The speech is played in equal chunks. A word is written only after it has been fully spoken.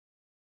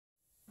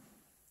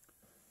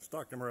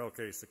Stock number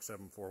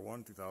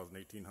LK6741,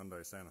 2018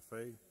 Hyundai Santa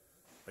Fe,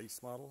 base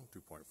model,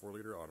 2.4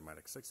 liter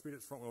automatic 6-speed.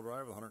 It's front wheel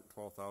drive with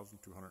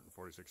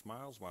 112,246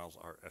 miles. Miles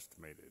are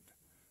estimated.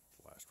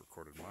 Last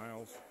recorded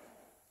miles.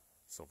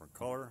 Silver in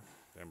color,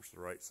 damage to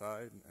the right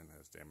side, and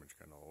has damage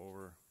kind of all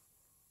over.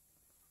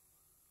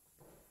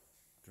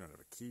 Do not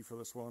have a key for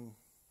this one.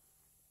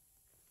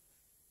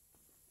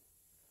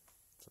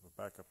 Let's have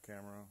a backup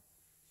camera.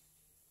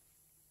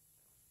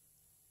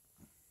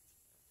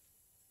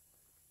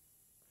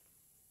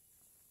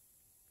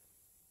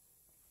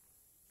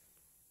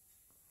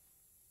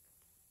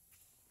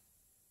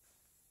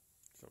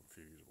 So a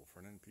few usable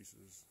front end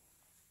pieces.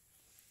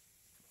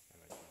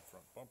 And a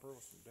front bumper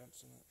with some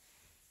dents in it.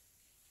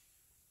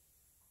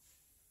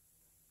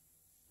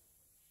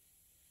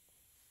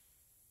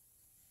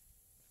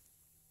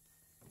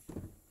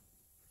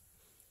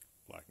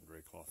 Black and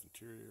gray cloth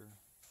interior.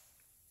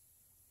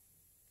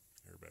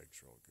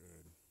 Airbags are all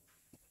good.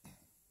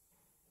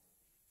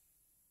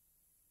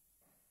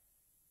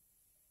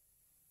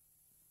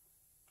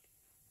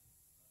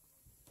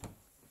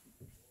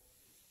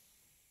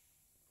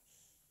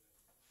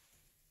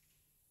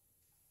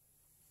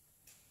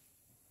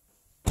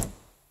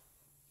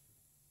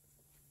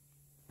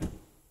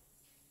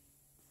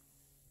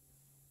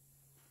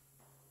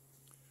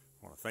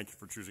 I want to thank you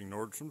for choosing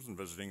Nordstrom's and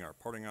visiting our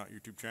Parting Out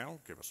YouTube channel.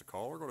 Give us a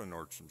call or go to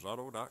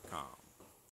nordstromsauto.com.